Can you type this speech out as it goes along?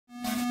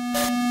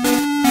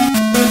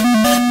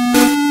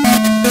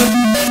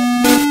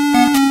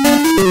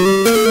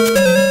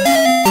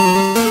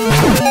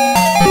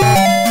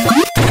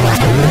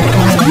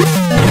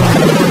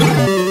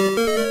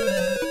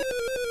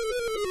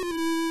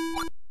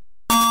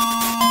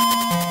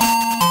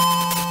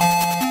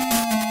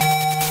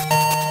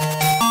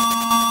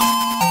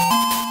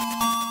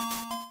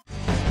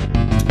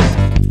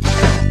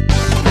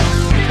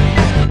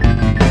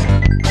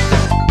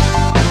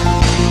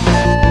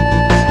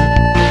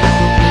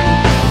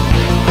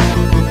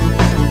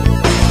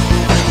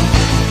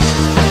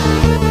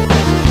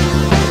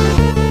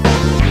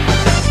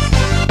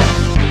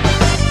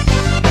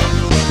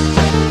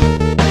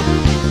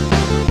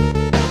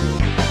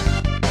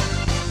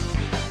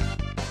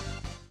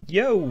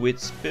Yo,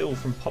 it's Bill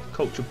from Pop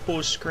Culture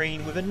Pause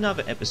Screen with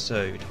another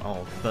episode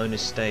of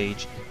Bonus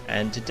Stage,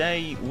 and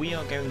today we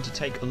are going to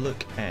take a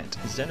look at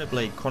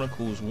Xenoblade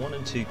Chronicles 1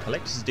 and 2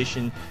 Collector's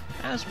Edition,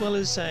 as well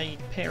as a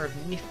pair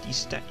of nifty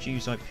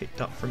statues I picked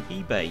up from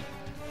eBay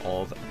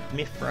of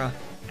Mithra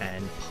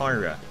and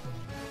Pyra.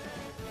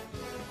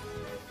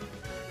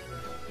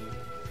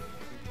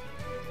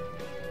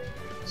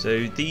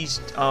 So these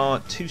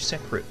are two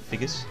separate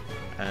figures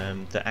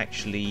that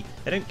actually,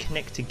 they don't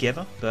connect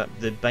together, but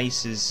the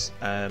bases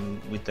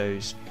with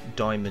those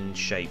diamond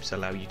shapes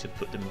allow you to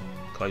put them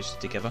closer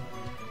together.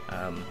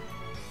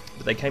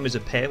 But they came as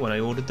a pair when I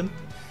ordered them,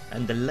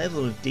 and the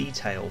level of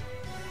detail,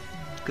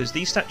 because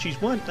these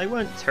statues weren't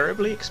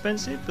terribly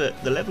expensive,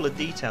 but the level of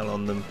detail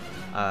on them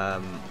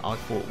I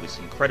thought was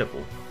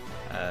incredible,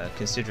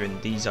 considering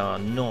these are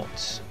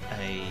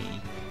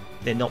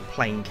they're not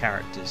plain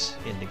characters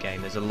in the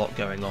game. There's a lot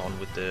going on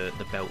with the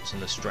belts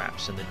and the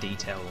straps and the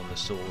detail on the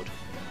sword.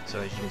 So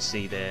as you can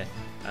see there,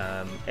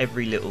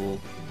 every little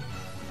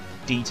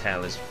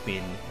detail has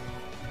been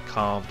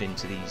carved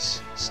into these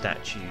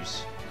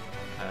statues,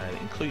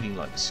 including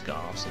like the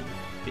scarves and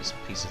bits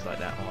and pieces like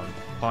that on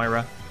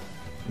Pyra.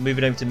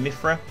 Moving over to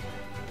Mithra,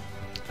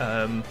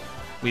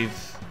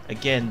 with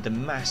again the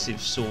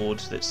massive sword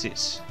that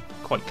sits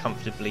quite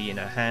comfortably in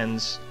her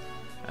hands.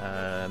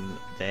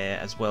 There,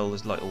 as well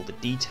as like all the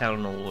detail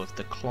and all of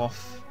the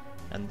cloth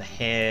and the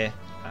hair,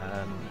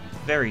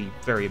 very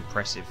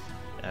impressive,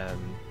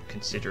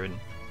 considering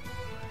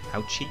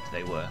how cheap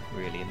they were,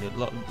 really. And a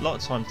lot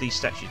of times these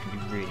statues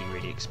can be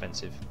really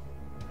expensive,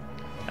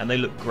 and they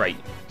look great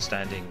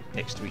standing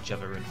next to each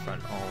other in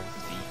front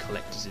of the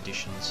collector's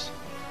editions.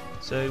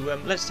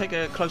 So let's take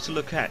a closer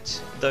look at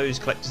those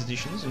collector's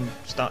editions, and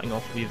starting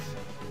off with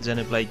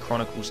Xenoblade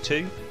Chronicles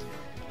 2.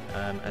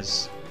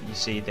 As you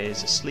see,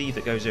 there's a sleeve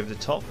that goes over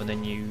the top, and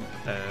then you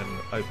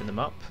open them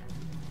up.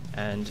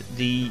 And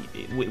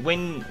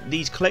when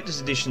these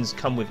collector's editions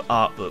come with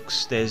art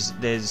books,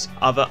 there's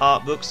other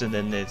art books, and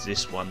then there's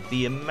this one.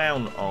 The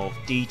amount of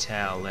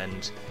detail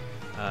and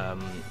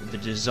the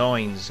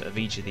designs of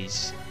each of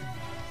these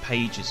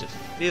pages are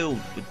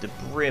filled with the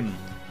brim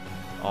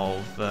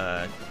of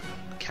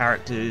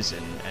characters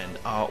and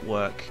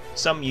artwork.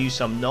 Some use,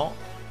 some not.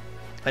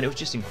 And it was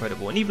just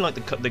incredible. And even like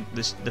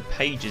the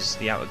pages,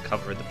 the outer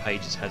cover of the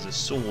pages has a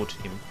sword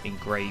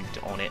engraved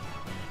on it,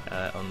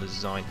 on the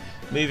design.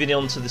 Moving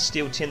on to the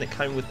steel tin that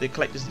came with the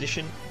collector's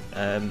edition,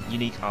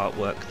 unique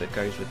artwork that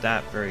goes with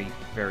that,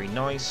 very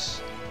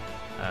nice.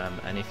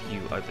 And if you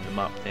open them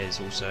up, there's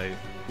also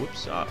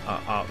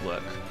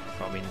artwork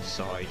from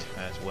inside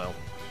as well.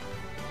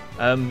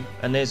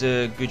 And there's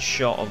a good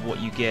shot of what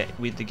you get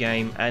with the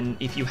game. And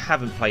if you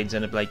haven't played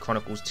Xenoblade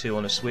Chronicles 2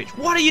 on a Switch,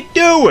 what are you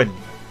doing?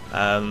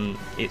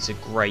 It's a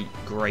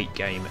great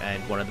game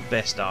and one of the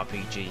best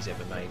RPGs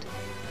ever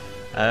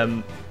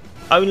made.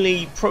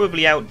 Only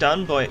probably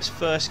outdone by its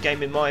first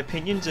game in my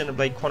opinion,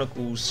 Xenoblade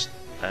Chronicles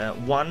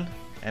 1,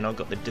 and I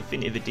got the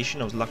definitive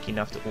edition. I was lucky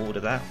enough to order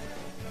that.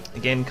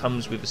 Again,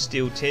 comes with a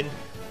steel tin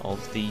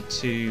of the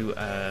two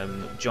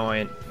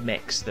giant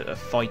mechs that are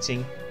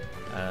fighting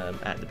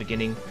at the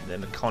beginning, the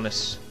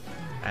Mechonis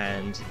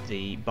and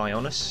the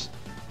Bionis.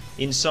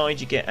 Inside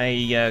you get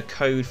a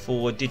code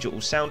for digital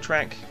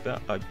soundtrack,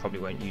 but I probably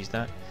won't use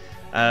that.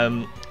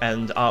 And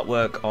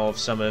artwork of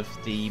some of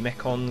the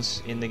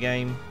Mechons in the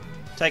game.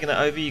 Taking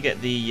that over, you get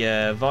the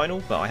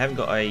vinyl, but I haven't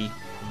got a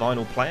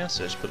vinyl player,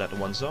 so just put that to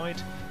one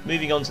side.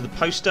 Moving on to the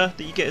poster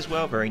that you get as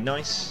well, very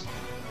nice.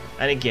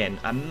 And again,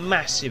 a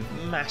massive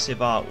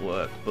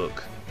artwork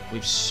book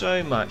with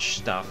so much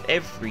stuff.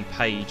 Every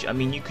page, I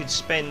mean, you could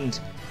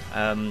spend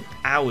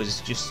hours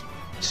just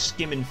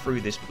skimming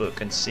through this book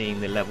and seeing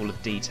the level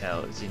of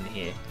detail that's in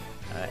here.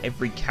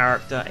 Every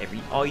character,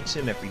 every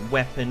item, every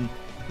weapon.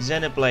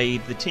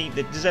 Xenoblade, the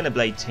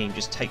Xenoblade team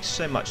just takes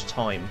so much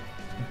time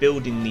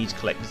building these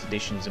collector's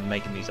editions and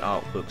making these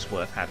art books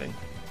worth having.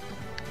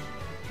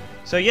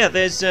 So yeah,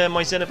 there's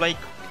my Xenoblade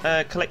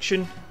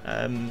collection.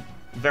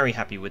 Very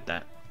happy with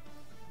that.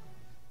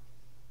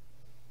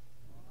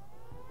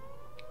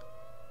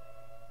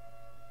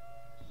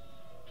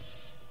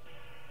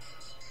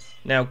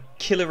 Now,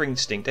 Killer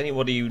Instinct,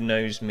 anybody who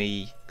knows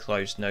me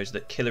close knows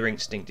that Killer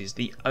Instinct is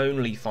the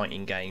only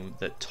fighting game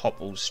that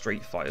topples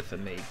Street Fighter for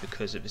me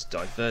because of its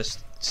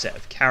diverse set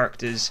of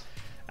characters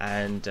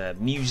and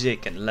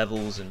music and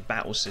levels and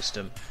battle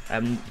system.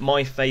 And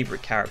my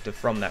favourite character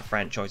from that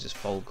franchise is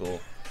Fulgore.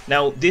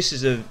 Now, this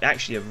is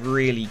actually a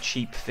really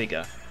cheap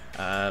figure,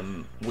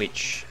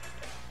 which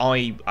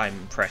I'm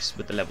impressed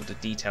with the level of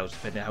details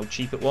depending on how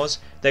cheap it was.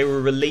 They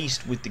were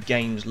released with the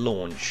game's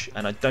launch,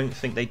 and I don't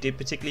think they did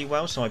particularly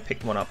well, so I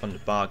picked one up under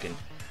bargain.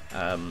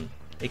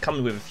 It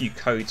comes with a few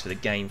codes for the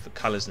game for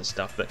colours and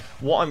stuff, but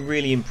what I'm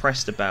really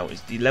impressed about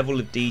is the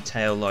level of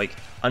detail, like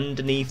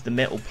underneath the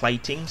metal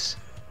platings.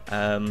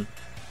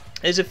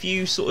 There's a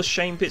few sort of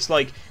shame bits,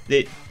 like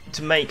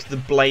to make the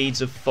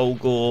blades of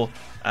Fulgore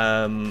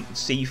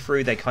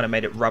see-through, they kind of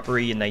made it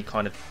rubbery and they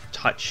kind of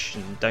touch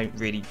and don't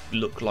really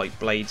look like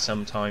blades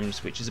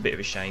sometimes, which is a bit of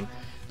a shame.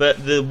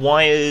 But the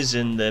wires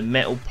and the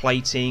metal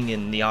plating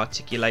and the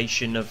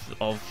articulation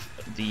of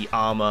the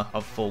armour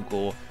of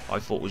Fulgor, I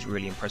thought was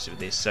really impressive with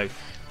this. So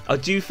I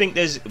do think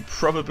there's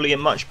probably a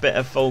much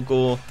better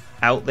Fulgor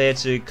out there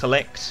to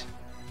collect,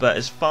 but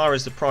as far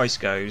as the price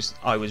goes,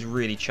 I was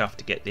really chuffed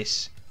to get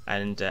this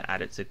and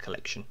add it to the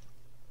collection.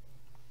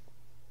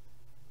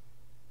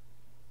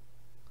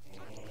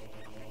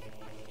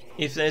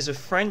 If there's a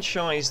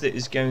franchise that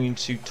is going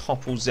to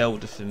topple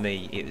Zelda for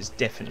me, it is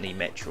definitely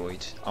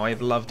Metroid. I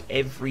have loved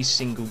every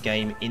single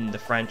game in the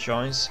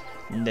franchise,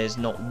 and there's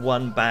not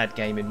one bad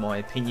game in my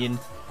opinion,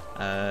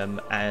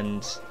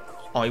 and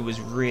I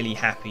was really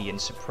happy and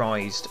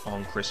surprised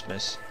on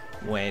Christmas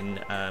when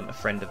a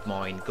friend of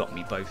mine got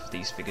me both of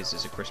these figures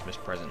as a Christmas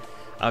present.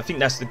 I think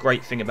that's the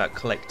great thing about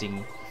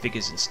collecting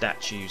figures and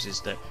statues,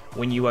 is that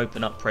when you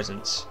open up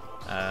presents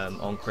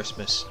on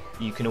Christmas,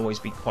 you can always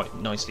be quite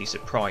nicely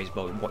surprised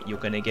by what you're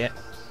going to get.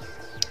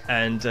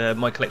 And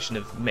my collection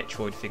of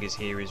Metroid figures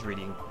here is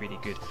really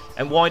good.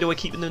 And why do I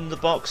keep them in the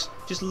box?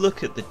 Just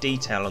look at the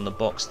detail on the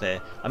box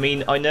there. I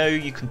mean, I know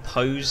you can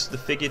pose the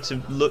figure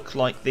to look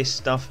like this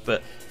stuff,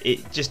 but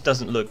it just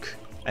doesn't look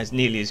as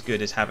nearly as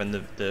good as having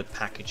the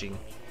packaging.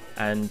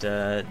 And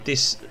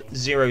this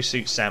Zero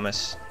Suit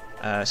Samus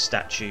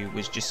statue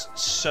was just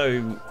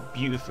so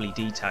beautifully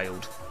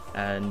detailed,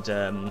 and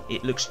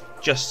it looks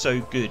just so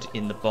good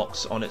in the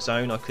box on its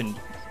own. I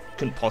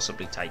couldn't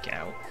possibly take it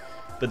out.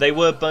 But they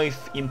were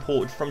both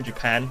imported from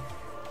Japan,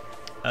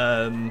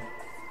 and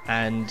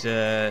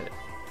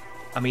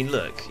I mean,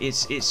 look,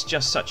 it's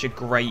just such a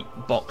great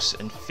box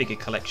and figure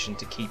collection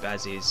to keep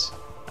as is,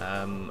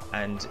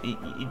 and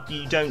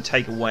you don't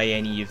take away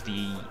any of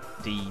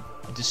the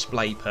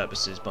display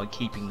purposes by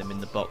keeping them in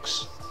the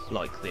box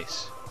like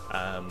this.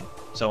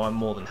 So I'm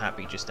more than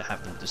happy just to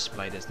have them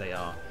displayed as they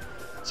are.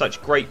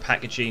 Such great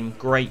packaging,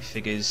 great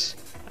figures,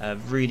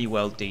 really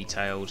well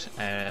detailed.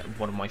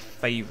 One of my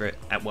favourite,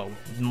 well,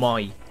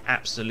 my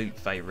absolute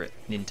favourite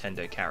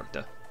Nintendo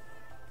character.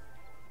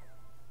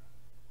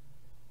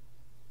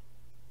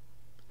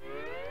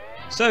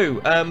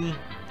 So,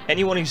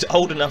 anyone who's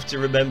old enough to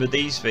remember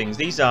these things,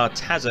 these are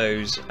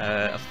Tazos,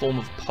 a form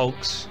of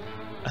Pogs,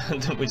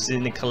 which is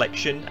in the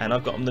collection, and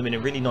I've got them in a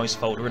really nice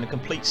folder in a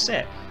complete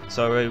set.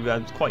 So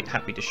I'm quite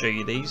happy to show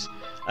you these.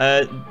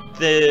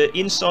 The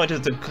inside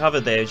of the cover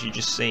there, as you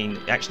just seen,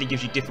 actually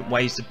gives you different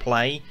ways to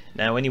play.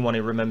 Now, anyone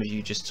who remembers,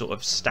 you just sort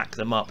of stack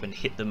them up and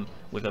hit them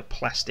with a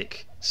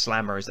plastic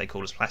slammer, as they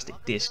call it, plastic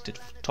disc, to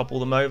topple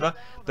them over.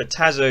 But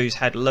Tazos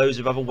had loads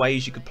of other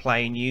ways you could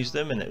play and use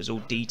them, and it was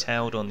all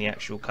detailed on the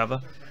actual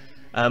cover.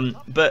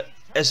 But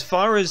as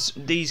far as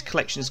these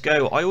collections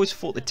go, I always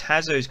thought the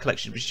Tazos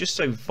collection was just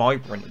so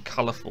vibrant and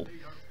colourful.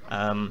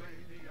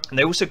 And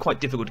they're also quite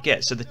difficult to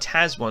get. So the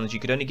Taz ones you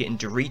could only get in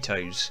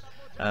Doritos.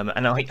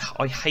 And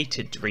I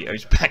hated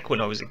Doritos back when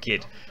I was a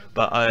kid,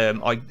 but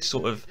I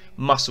sort of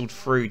muscled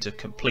through to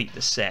complete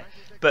the set.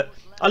 But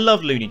I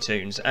love Looney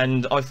Tunes,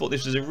 and I thought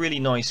this was a really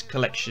nice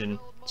collection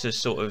to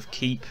sort of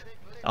keep.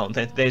 Oh,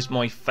 there's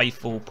my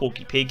faithful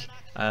Porky Pig.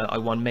 I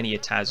won many a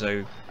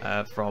Tazo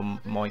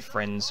from my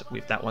friends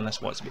with that one. That's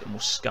why it's a bit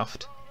more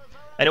scuffed.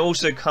 And it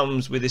also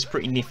comes with this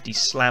pretty nifty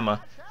slammer,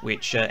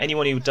 which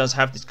anyone who does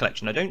have this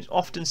collection, I don't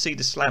often see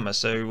the slammer,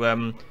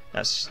 so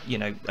that's, you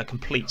know, a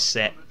complete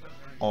set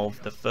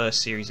of the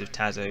first series of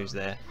Tazos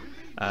there.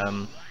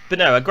 But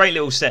no, a great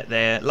little set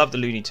there. Love the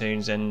Looney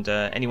Tunes, and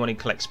anyone who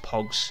collects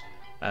Pogs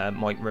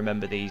might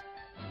remember these.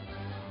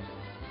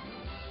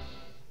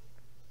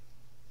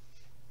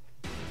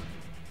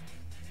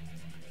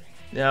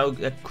 Now,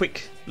 a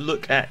quick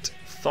look at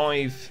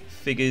 5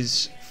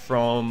 figures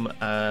from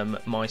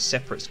my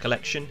separates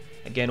collection,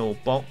 again all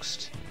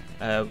boxed.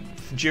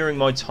 During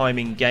my time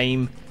in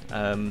game,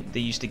 they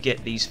used to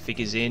get these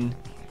figures in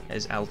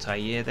as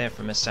Altair there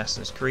from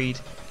Assassin's Creed,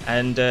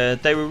 and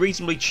they were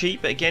reasonably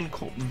cheap, but again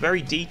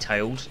very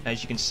detailed,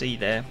 as you can see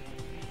there,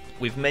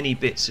 with many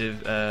bits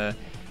of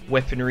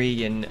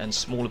weaponry and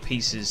smaller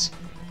pieces.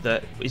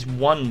 That is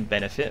one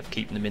benefit of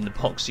keeping them in the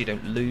box, so you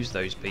don't lose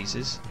those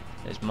pieces.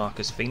 There's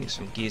Marcus Phoenix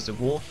from Gears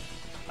of War.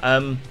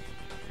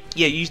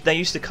 Yeah, they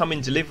used to come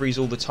in deliveries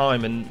all the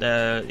time, and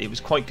it was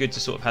quite good to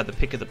sort of have the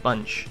pick of the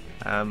bunch.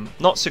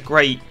 Not so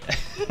great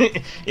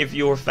if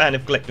you're a fan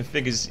of collecting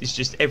figures. It's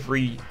just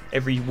every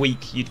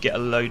week you'd get a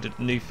load of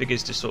new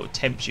figures to sort of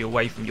tempt you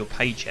away from your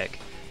paycheck.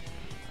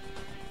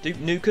 Duke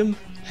Nukem,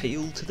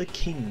 hail to the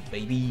king,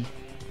 baby.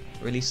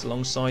 Released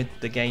alongside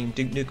the game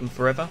Duke Nukem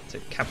Forever to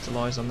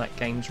capitalise on that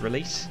game's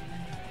release.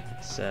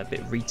 It's a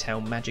bit of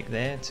retail magic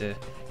there to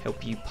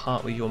help you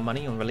part with your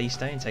money on release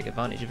day and take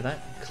advantage of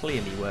that.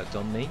 Clearly worked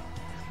on me.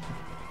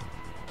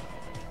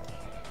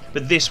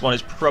 But this one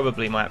is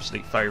probably my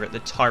absolute favourite, the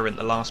Tyrant,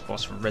 the last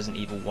boss from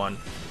Resident Evil 1.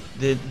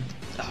 It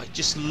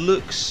just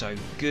looks so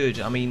good.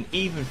 I mean,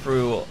 even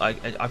through, I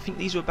think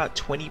these were about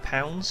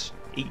 £20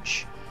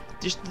 each.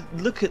 just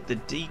look at the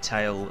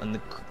detail and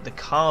the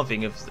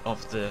carving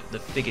of the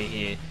figure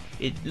here.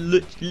 It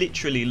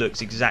literally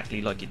looks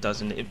exactly like it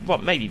does in it, well,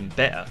 maybe even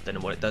better than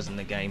what it does in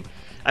the game.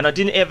 And I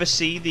didn't ever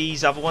see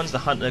these other ones, the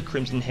Hunter,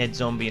 Crimson Head,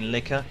 Zombie and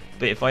Licker,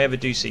 but if I ever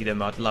do see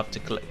them, I'd love to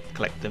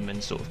collect them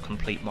and sort of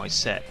complete my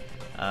set.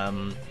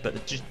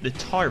 But just the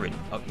Tyrant,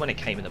 when it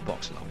came in the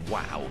box, I was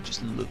like, wow,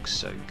 just looks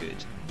so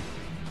good.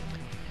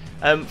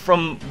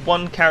 From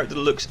one character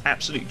that looks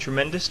absolutely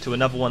tremendous to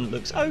another one that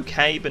looks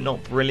okay but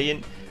not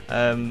brilliant,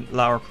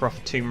 Lara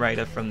Croft Tomb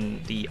Raider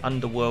from the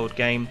Underworld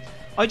game.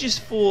 I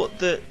just thought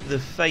that the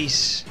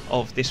face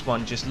of this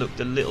one just looked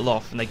a little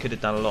off and they could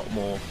have done a lot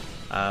more.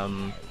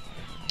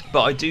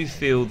 But I do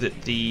feel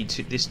that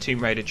this Tomb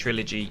Raider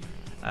trilogy,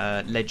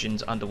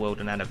 Legends, Underworld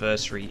and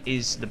Anniversary,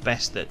 is the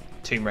best that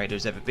Tomb Raider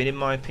has ever been in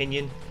my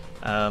opinion.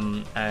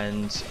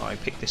 And I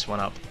picked this one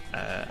up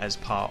as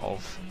part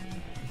of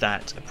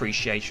that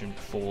appreciation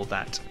for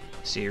that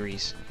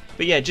series.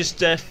 But yeah, just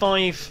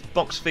 5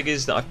 box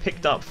figures that I've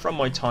picked up from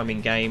my time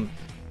in game.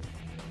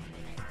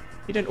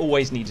 You don't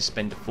always need to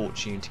spend a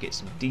fortune to get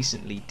some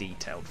decently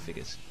detailed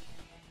figures.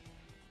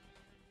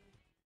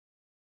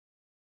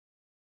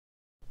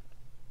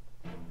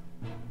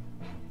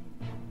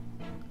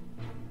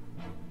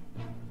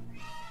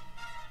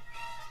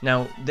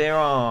 Now, there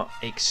are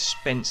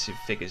expensive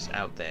figures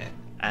out there,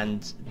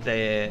 and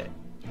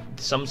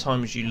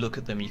sometimes you look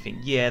at them and you think,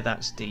 yeah,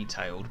 that's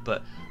detailed,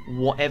 but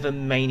whatever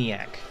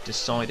maniac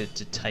decided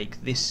to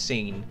take this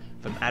scene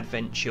from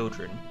Advent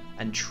Children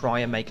and try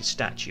and make a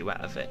statue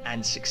out of it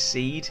and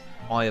succeed,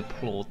 I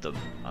applaud them.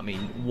 I mean,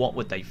 what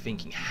were they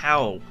thinking?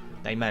 How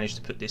they managed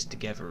to put this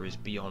together is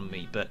beyond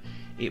me, but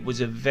it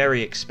was a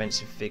very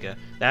expensive figure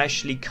that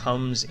actually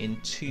comes in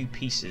 2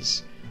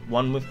 pieces,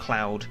 one with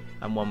Cloud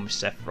and one with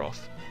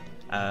Sephiroth.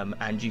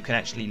 And you can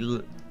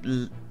actually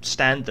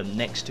stand them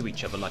next to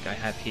each other like I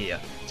have here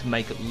to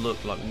make it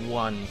look like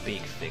one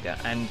big figure.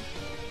 And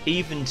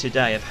even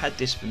today, I've had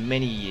this for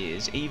many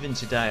years, even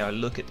today I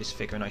look at this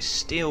figure and I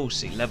still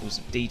see levels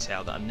of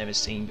detail that I've never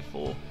seen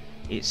before.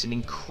 It's an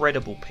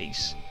incredible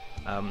piece,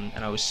 and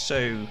I was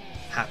so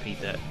happy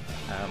that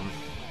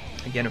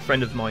again, a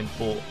friend of mine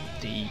bought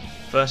the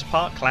first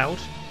part, Cloud,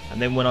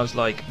 and then when I was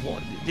like,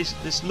 what,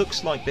 this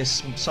looks like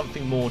there's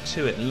something more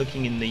to it, and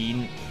looking in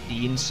the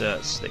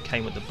inserts that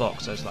came with the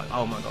box, I was like,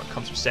 oh my god, it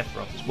comes with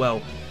Sephiroth as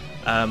well.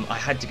 I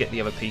had to get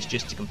the other piece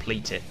just to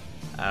complete it,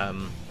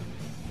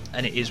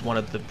 and it is one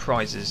of the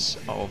prizes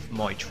of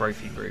my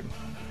trophy room.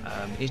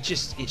 It's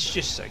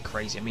just so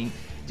crazy. I mean,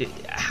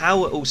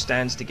 how it all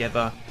stands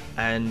together,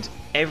 and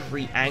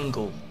every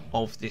angle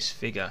of this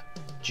figure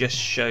just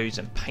shows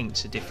and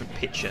paints a different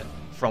picture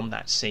from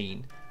that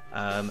scene.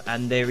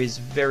 And there is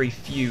very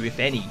few, if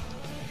any,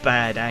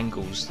 bad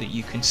angles that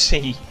you can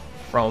see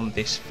from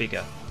this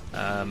figure,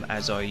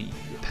 as I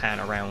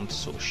pan around to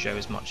sort of show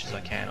as much as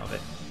I can of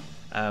it.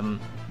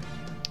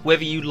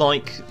 Whether you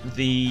like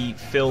the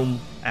film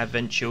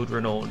Advent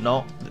Children or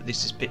not, that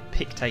this is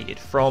pictated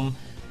from,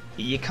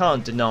 you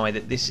can't deny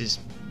that this is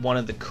one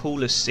of the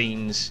coolest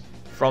scenes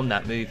from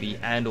that movie,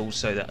 and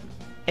also that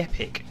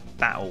epic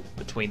battle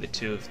between the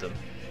two of them.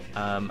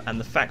 And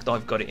the fact that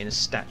I've got it in a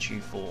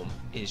statue form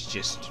is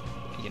just,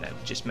 you know,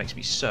 just makes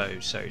me so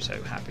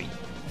happy.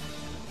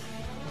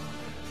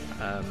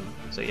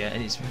 So yeah,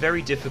 and it's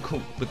very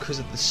difficult because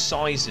of the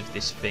size of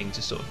this thing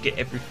to sort of get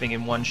everything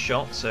in one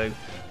shot, so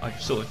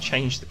I've sort of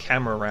changed the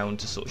camera around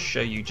to sort of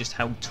show you just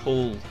how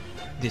tall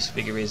this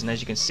figure is, and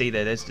as you can see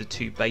there's the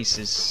 2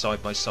 bases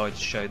side by side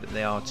to show that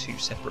they are 2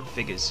 separate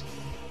figures.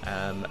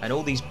 And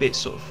all these bits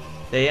sort of,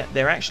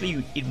 they're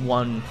actually in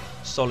one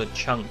solid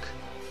chunk,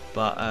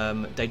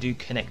 but they do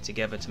connect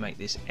together to make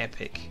this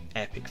epic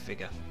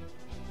figure.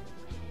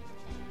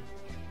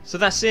 So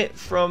that's it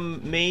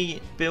from me,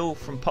 Bill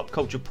from Pop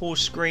Culture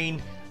Pause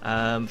Screen.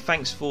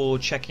 Thanks for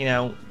checking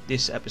out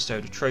this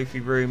episode of Trophy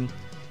Room.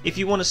 If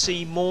you want to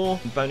see more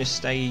bonus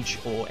stage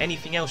or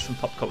anything else from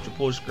Pop Culture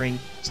Pause Screen,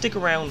 stick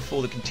around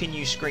for the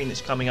continue screen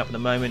that's coming up in a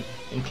moment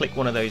and click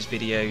one of those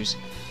videos,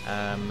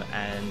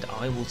 and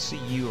I will see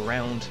you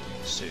around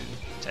soon.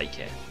 Take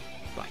care.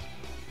 Bye.